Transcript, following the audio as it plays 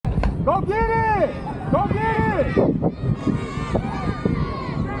Go get it! Go get it!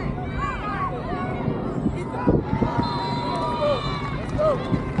 Let's go!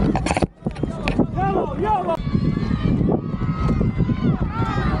 Yellow, yellow!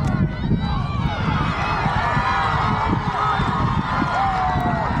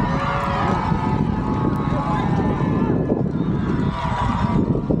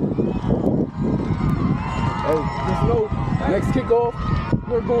 Hey, just know, next kickoff,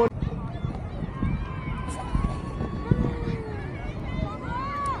 we're going.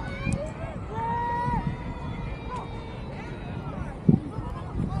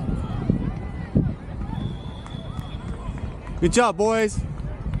 Good job, boys.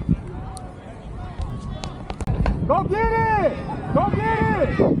 Go get it! Go get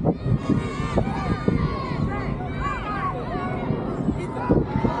it!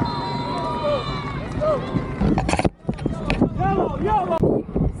 Let's go! Yellow, yellow!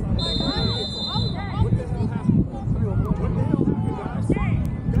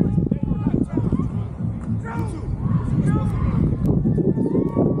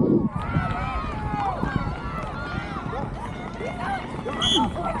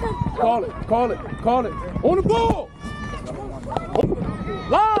 Call it, call it, call it. On the ball!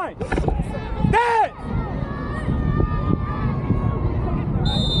 Line! Dead!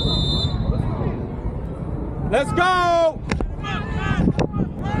 Let's go!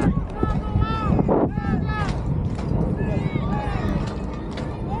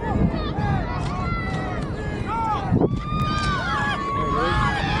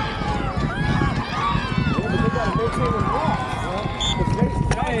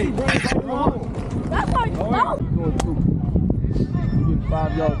 That's like no. Going 2. You get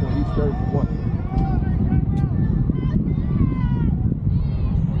 5 yards on each 31.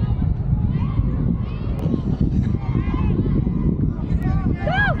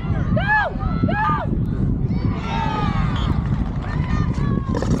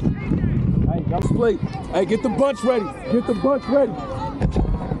 Hey, let's play. Hey, get the bunch ready. Get the bunch ready.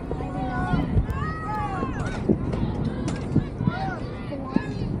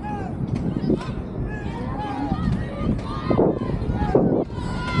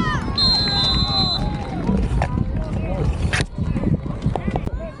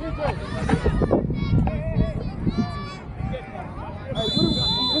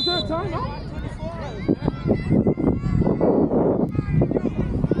 Is there a timeout?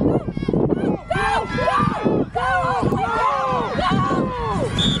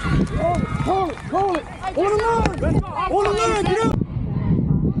 Call it, call it. On the line, on the line, get up.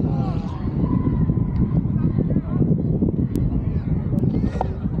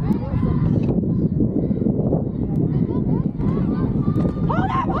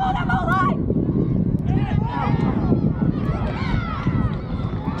 Hold him, hold line.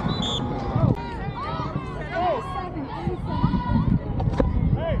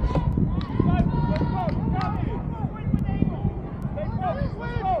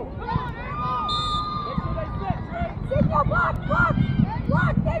 Block, block,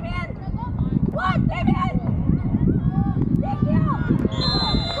 block, Damien! Block, Damien! Take you!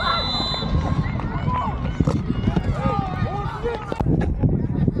 Block!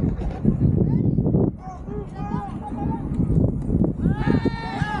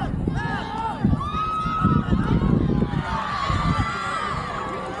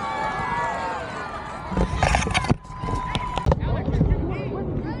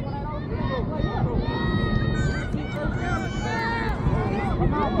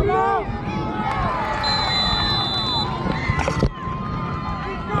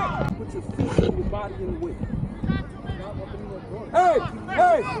 Hey,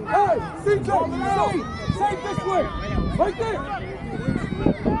 hey, hey, CJ, say this way, right there.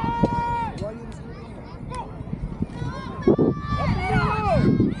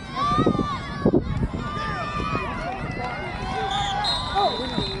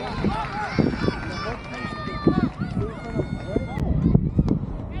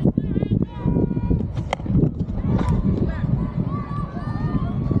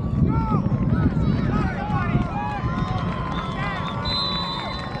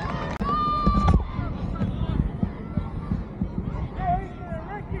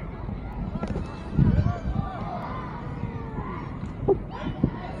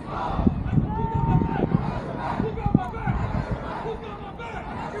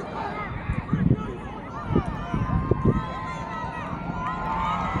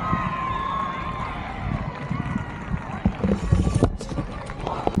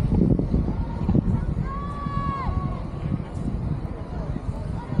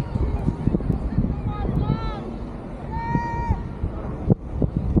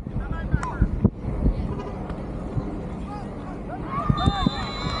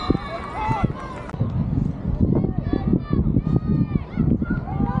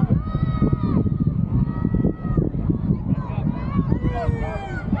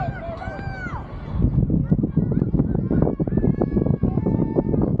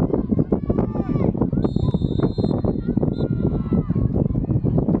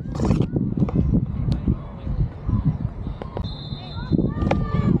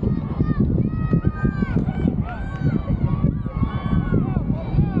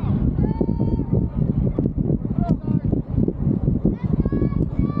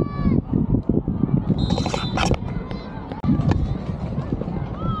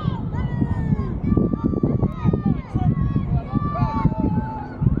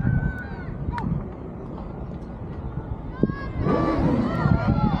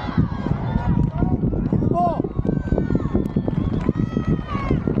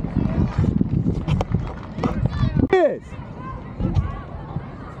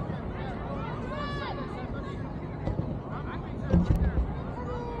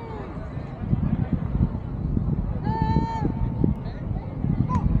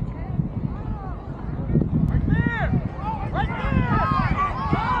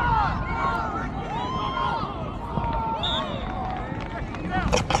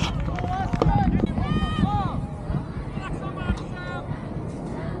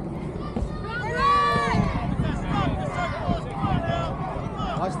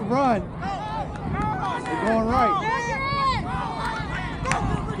 Watch the run. You're going right.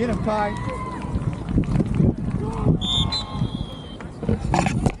 Get him, Ty.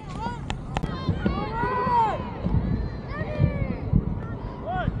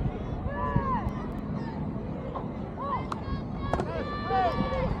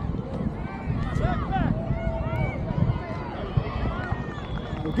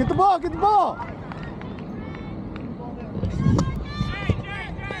 Get the ball, get the ball.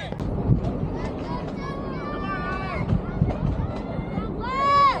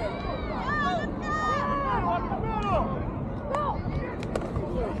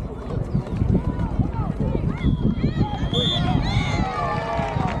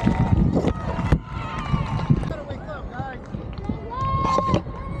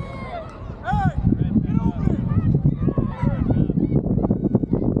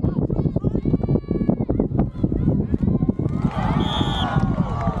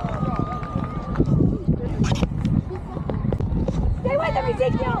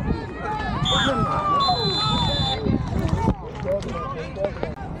 Ezekiel!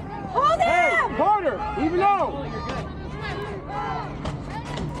 Hold him! Hey, Carter, even out.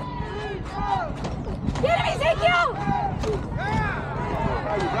 Get him, Ezekiel!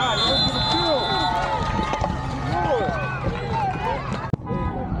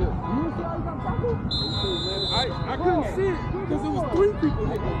 I couldn't see it because it was 3 people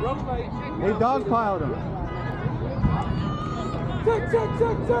hitting me, bro. Like, They dogpiled him.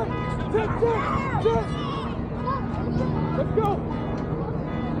 check. Let's go.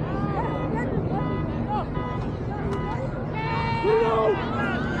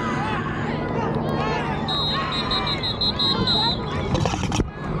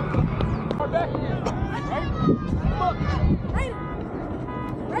 Back again. Right? Come up.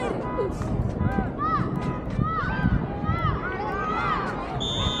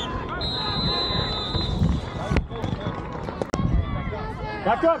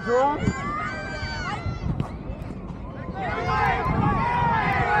 Back up, Jerome.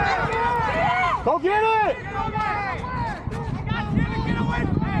 Go get it!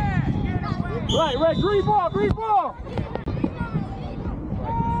 Right, green ball.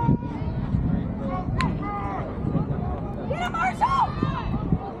 Get him, Marshall!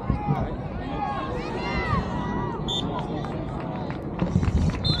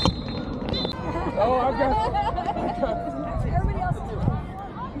 Oh, I got you. Everybody else is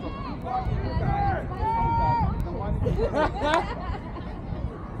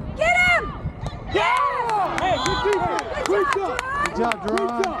Get him! Yeah! Hey, good defense. Great job. Good job,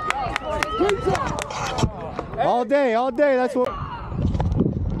 Jerome. Great job. All day, that's what.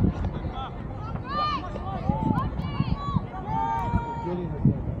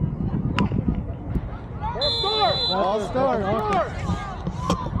 All start.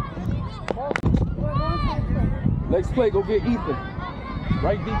 Next play, go get Ethan.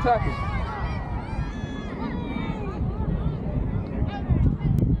 Right D tackle.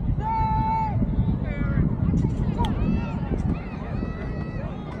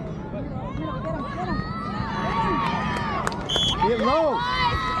 Get low.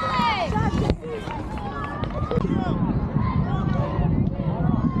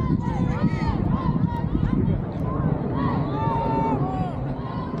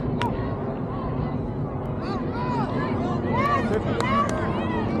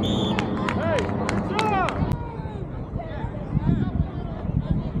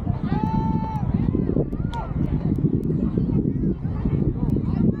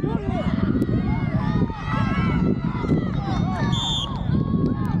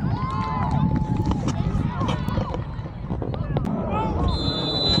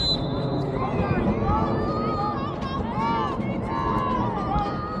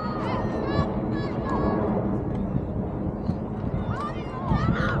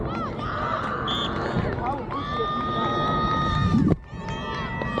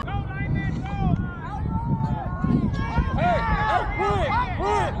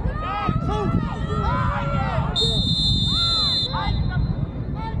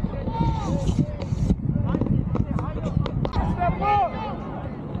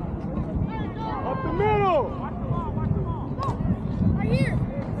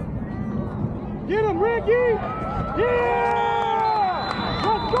 Mikey! Yeah!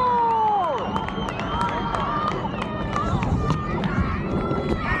 Let's go!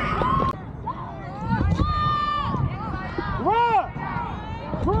 Left!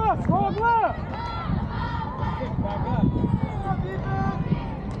 Cross! Wrong left! Back up.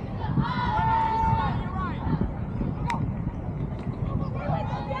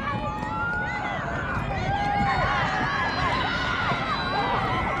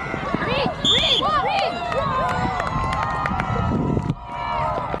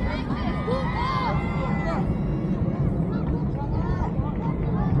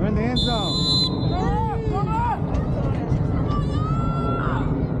 We're in the end zone.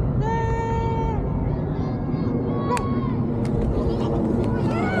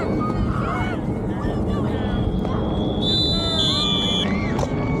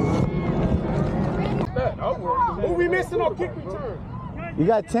 Who we missing on kick return? You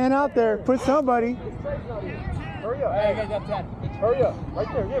got 10 out there. Put somebody. Hurry up. Hey, you guys got 10. Hurry up. Right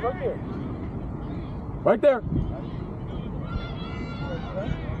there. Yeah, right there. Right there.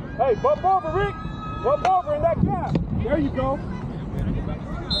 Hey, bump over, Rick. Bump over in that gap. There you go.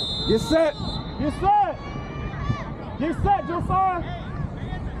 Get set. Get set. Get set, Josiah.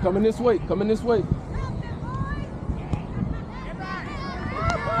 Coming this way. Coming this way.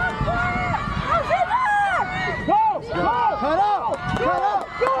 Go! Go! Cut out! Cut out!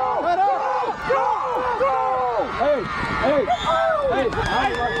 Go! Cut out! Go! Go! Hey! Hey!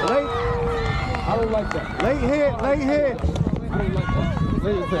 Hey! I don't like that. Late hit! Late hit! I don't like that.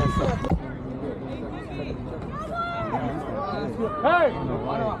 Lay his hands up. Hey!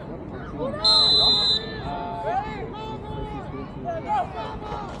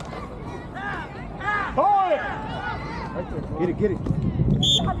 Hold it! Get it, get it. Good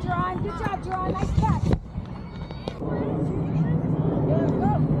job, John. Good job, John. Nice catch.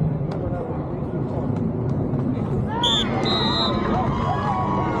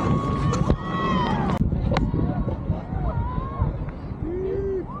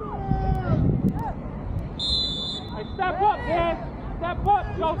 Hey, step up, man! Step up,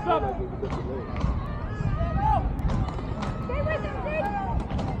 Joseph! Stay with him, Zeke.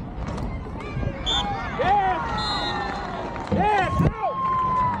 Yes! Yes! Out!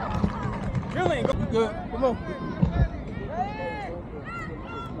 Killing! Good. Come on.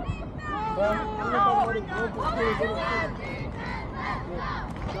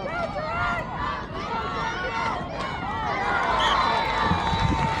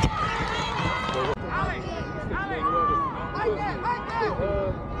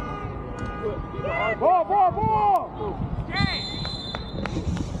 Ball, ball, ball!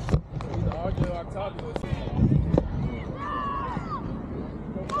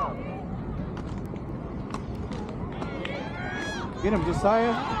 Get him,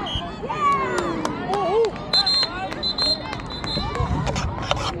 Josiah.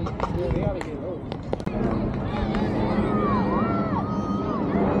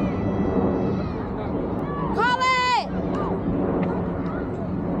 Call it!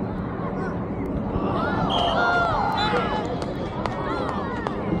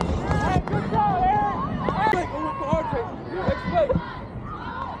 Hey, good job, Aaron! Hey, go with the RJ. Next play.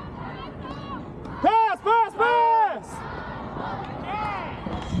 Pass, pass, pass!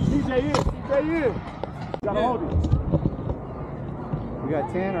 CJ in. Gotta hold it. We got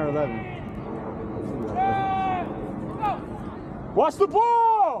 10 or 11. Watch the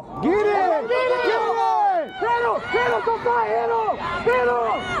ball! Get it! Get it! Get it! Hit him! Hit him! Go fly! Hit him! Hit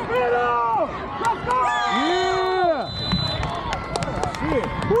him! Hit him! Let's go! Yeah! Shit.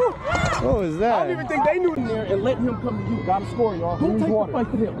 Woo. What was I that? don't even think they knew in there and letting him come to you. Gotta score, y'all. Don't take the fight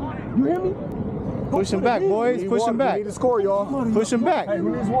to him. You hear me? Push him back, boys. Push him back. We need to score, y'all. Push him back. Hey, who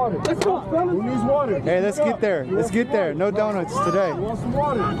needs water? Let's go, fellas. Who needs water? Hey, let's get there. Let's get there. No donuts today. You want some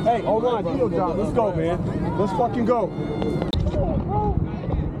water? Hey, hold on. Deal job. Let's go, man. Let's fucking go.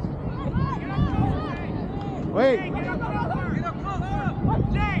 Wait.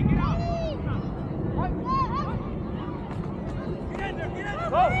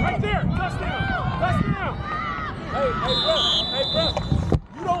 Oh, right there. Touchdown. Touchdown. Hey, bro. Hey, bro.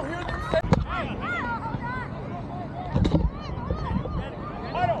 You don't hear them say, hey.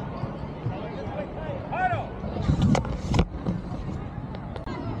 Huddle. Huddle.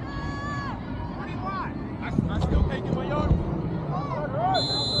 25. I still can't get my yard.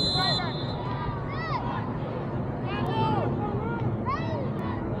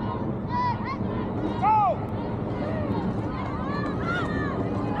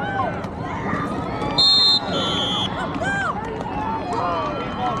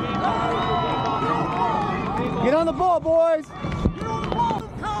 Get on the ball, boys. Get on the ball,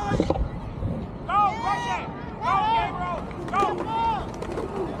 Kai. Go, right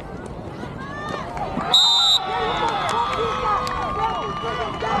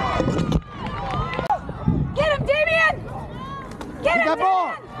Get him, Damien! Get him, that ball.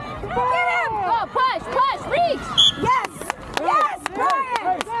 Damien! Get him! Oh, push, reach! Yes! Yes,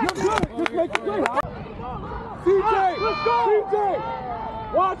 Brian! You're good. Just make it good. CJ! Let's go! CJ!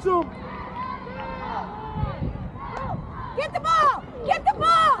 Watch him! Get the ball! Get the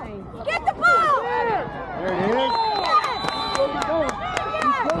ball! Get the ball! There it is. Yes! There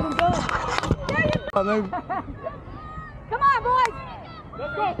you go! Come on, boys!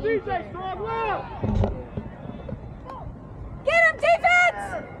 Let's go, CJ! Strong left! Get him, defense!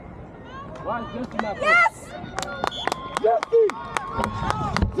 Why is Jesse not there? Yes! Jesse!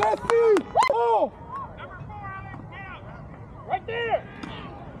 Jesse! Oh! Right there!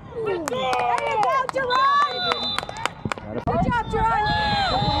 Let's go! There you go, Jerron! Good job, Jerron!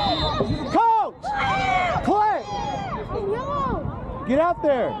 Coach! Play! Get out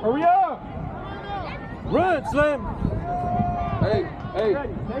there. Hurry up! Run, Slim! Hey, hey,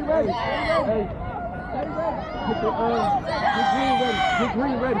 stay ready, hey. Get the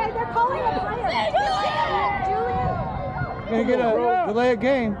green ready. Hey, they're calling a player. Julian! Gonna get a delay of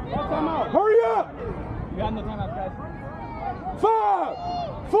game. Hurry up! We got no timeout, guys.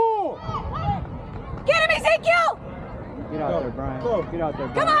 5, 4. Get him, Ezekiel! Get out there, Brian. Get out there,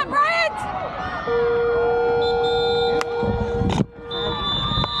 Brian. Come on, Bryant!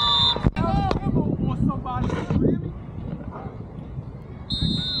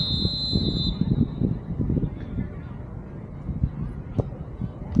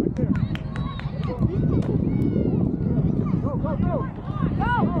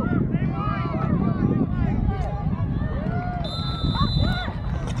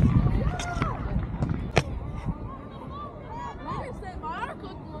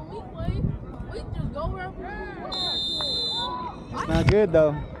 It's not good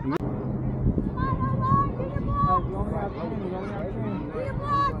though.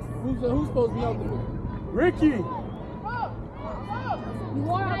 Who's supposed to be out there? Ricky! You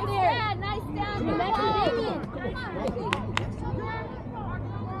are right there. Nice down.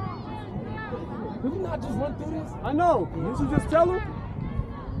 Did we not just run through this? I know. Did you just tell him?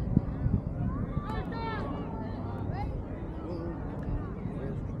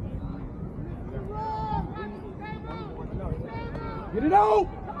 Get it out!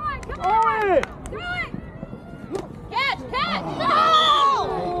 Come on! Do it! Catch!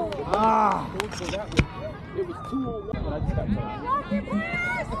 No! Ah! It was 2-on-1, but I just got touched. Walk your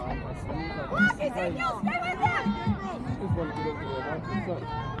pass! Walk, Ezekiel! Stay with him!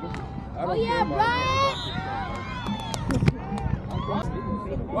 Oh yeah, Brian!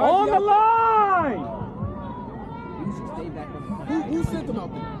 On the line! Who sent them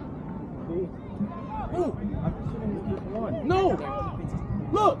out there? Who? No!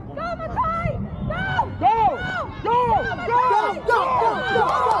 Look! Go, Makai! Go! Go! Go! Go! Go!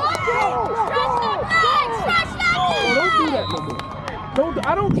 Stretch that leg! Stretch that Oh, don't do that no more.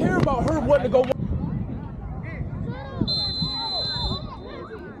 I don't care about her wanting to go.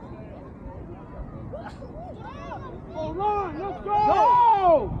 Hold on, let's go!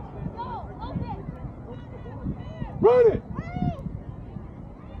 Go! Run it!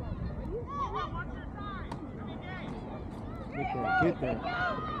 Get there.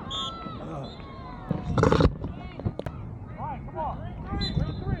 All right, come on.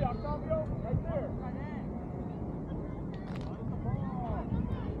 3-3, Octavio. Right there.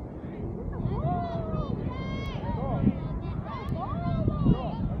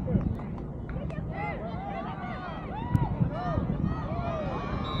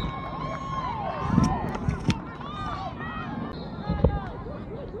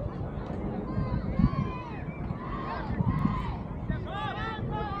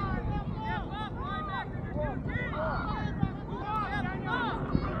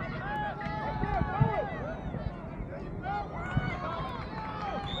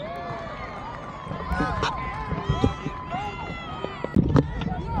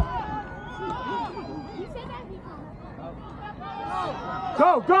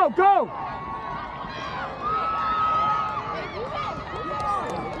 Go, go, go!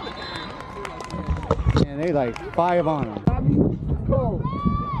 And they like 5 on them. Go.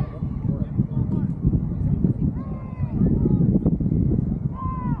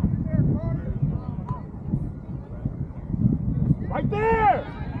 Right there!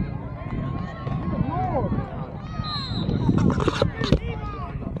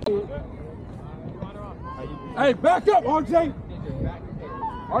 Hey, back up, RJ!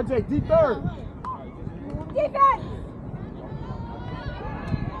 RJ, deep third. Defense!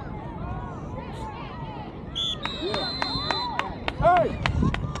 Hey!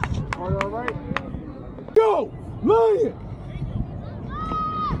 All right. Go! Lion!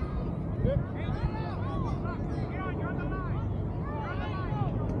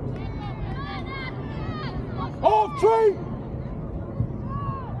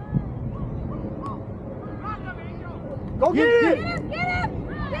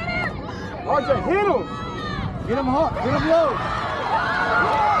 RJ, hit him. Get him hard. Get him low.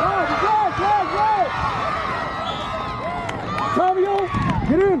 Tavio,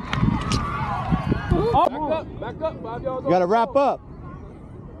 get in. Back up, 5 yards. You got to wrap up.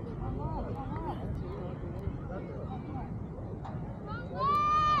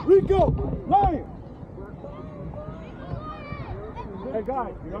 Rico, Lion. Hey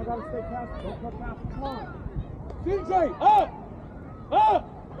guys, you don't gotta stay past. Don't cut past the line. CJ, up.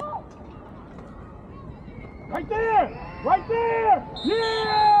 Right there! Right there!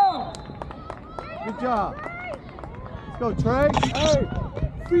 Yeah! Good job. Let's go, Trey. Hey,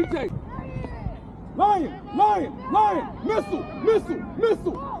 CJ. Lion! Missile!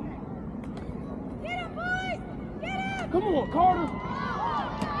 Get him, boys! Get him! Come on, Carter.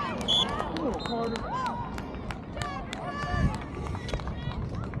 Come on, Carter.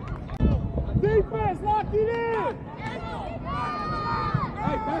 Defense, lock it in!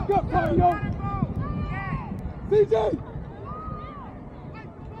 Hey, back up, Tavio. CJ!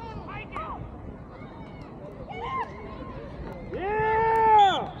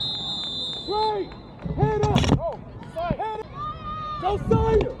 Yeah! Straight! Head up! Head up!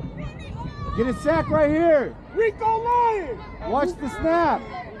 Josiah! Get a sack right here. Rico Lion! Watch the snap.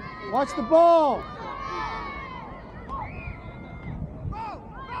 Watch the ball.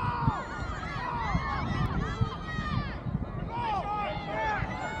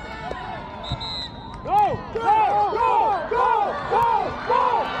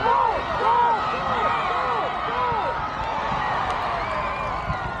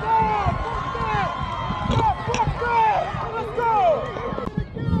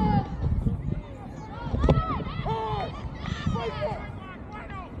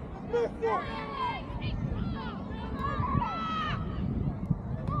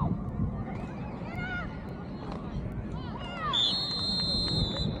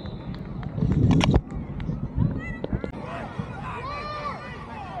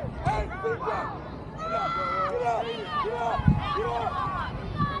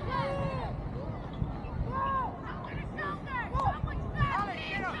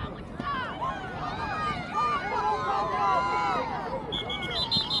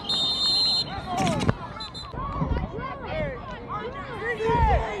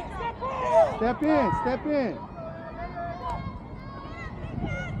 Step in.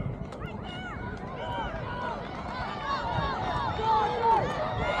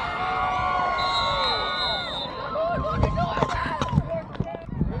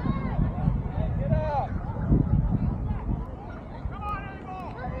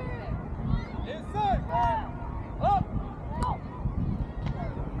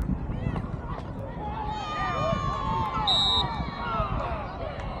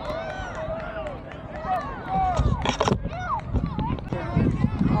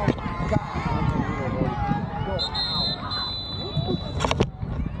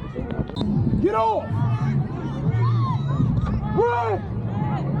 Get off! Run!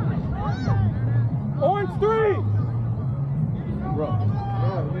 Orange 3!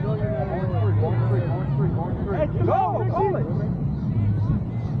 Hey, go! Hold it!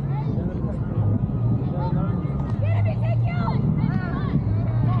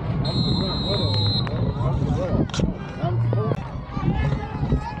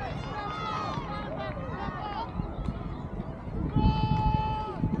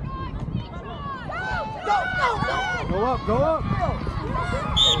 Go up.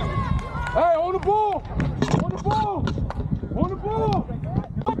 Hey, on the ball! On the ball!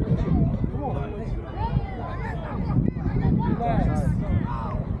 Come on. Relax.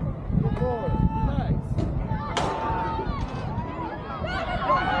 Good boy. Relax.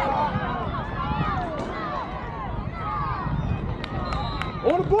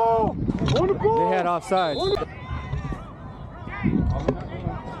 On the ball! They had offsides.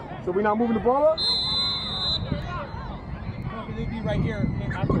 So we not moving the ball up? They'd be right here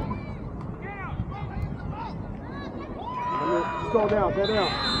after. Just go down.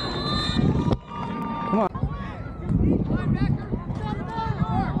 Come on.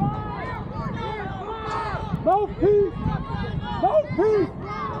 Mouthpiece!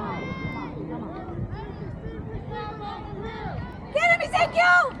 Get him,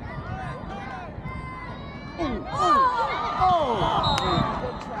 Ezekiel!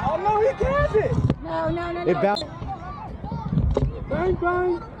 Oh no, he can't it! No. It bounced. Bang!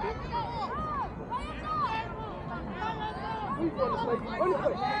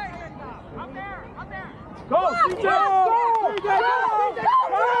 Go, CJ! Go!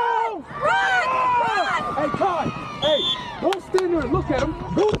 Run! Hey, Todd! Hey, don't stand there and look at him.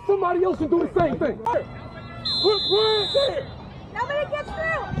 Go to somebody else and do the same thing. Put Brian there! Nobody gets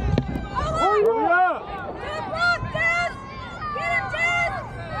through!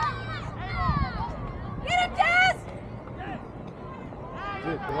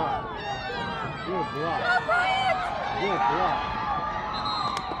 block. Good block. Go, Bryant! Good block.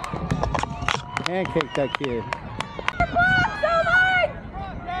 Pancake that kid. Box, Omar! Go,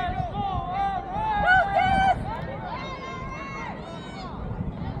 Dennis!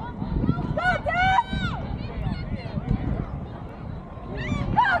 Go, Dennis!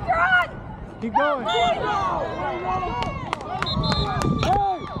 Go, John! Keep going. Hey!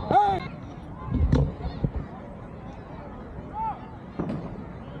 Hey!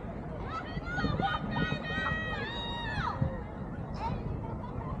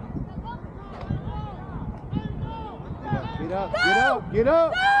 Get up, get up, get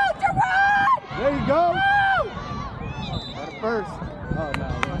up. Go, Jerron! There you go. Got it first. Oh, no.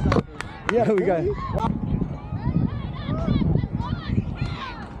 Yeah, we got it.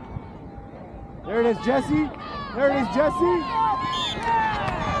 There it is, Jesse. There it is, Jesse.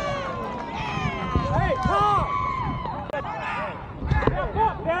 Hey, Tom! Step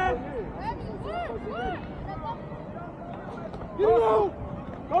up, Dad! Get it out!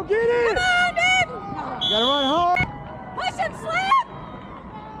 Go get it! Come on, man! Gotta run home. Push him, Slim!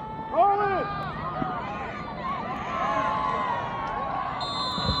 Hold it!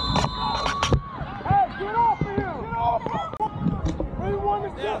 Hey, get off of him! Get off of him! Where you want to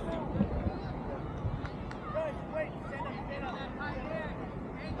step?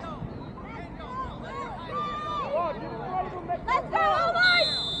 Let's go, Omar!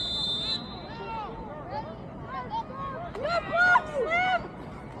 Good block, Slim!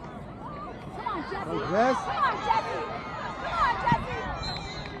 Come on, Jesse! Yes. Come on, Jesse! Come on, Jesse!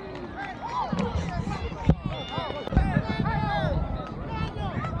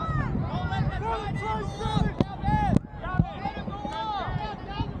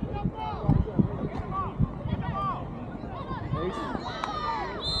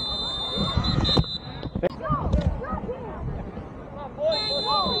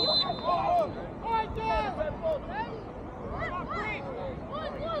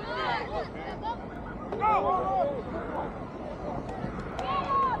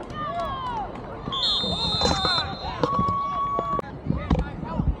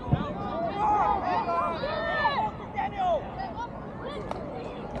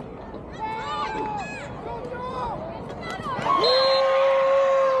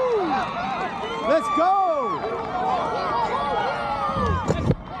 Let's go.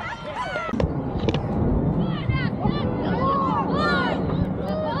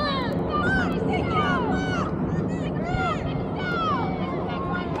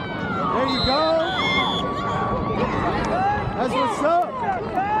 There you go. That's what's up.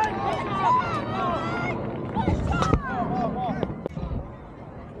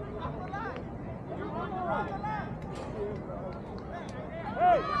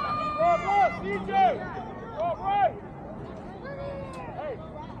 Hey, go up, DJ! Go up right! Hey,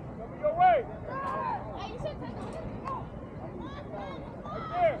 come your way! Right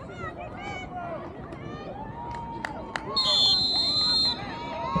there!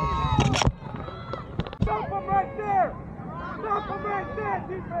 Stop him right there! Stop him right there,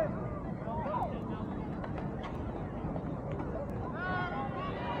 defense!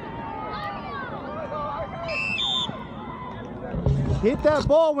 Hit that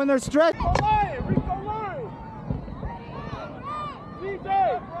ball when they're stretched. Rico line! Rico line! DJ!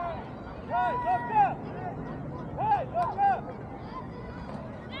 Hey, look up! Hey, look up!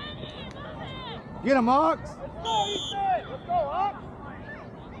 Get him, Ox. Let's go, Ethan! Let's go, Ox!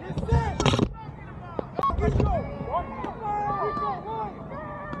 Get set! Let's go! Walk the line! Rico line!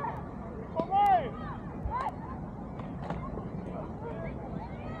 Rico line!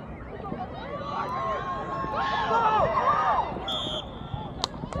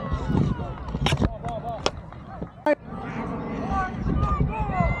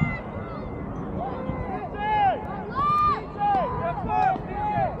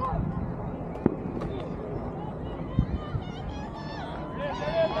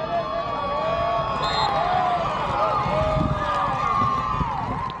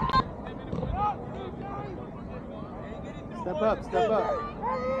 Step up, step up.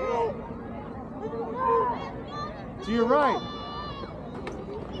 To your right.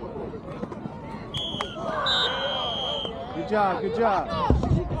 Good job, good job.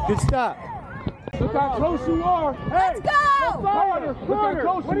 Good stop. Look how close you are. Hey, Let's go! Carter, look how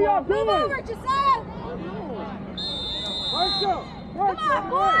close what are y'all doing? Move over, Josiah! Right up. Right Come on,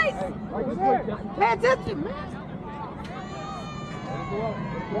 boys! Right there. Pay attention, man!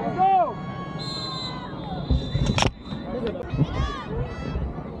 Let's go.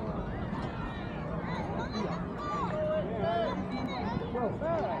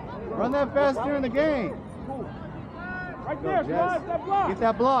 Run that fast during the game. Right Go, there, Jess. Slide that block. Get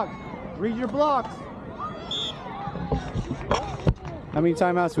that block. Read your blocks. How many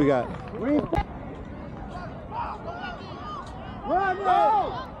timeouts we got? Run,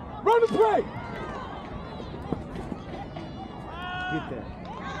 go! Run the play! Get that.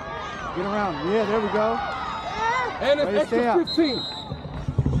 Get around. Yeah, there we go. And Ready it's to stay extra up. 15.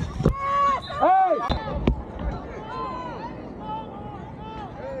 Hey!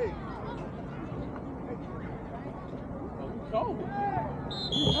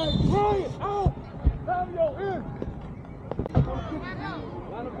 Hey, Brian, out! Fabio in!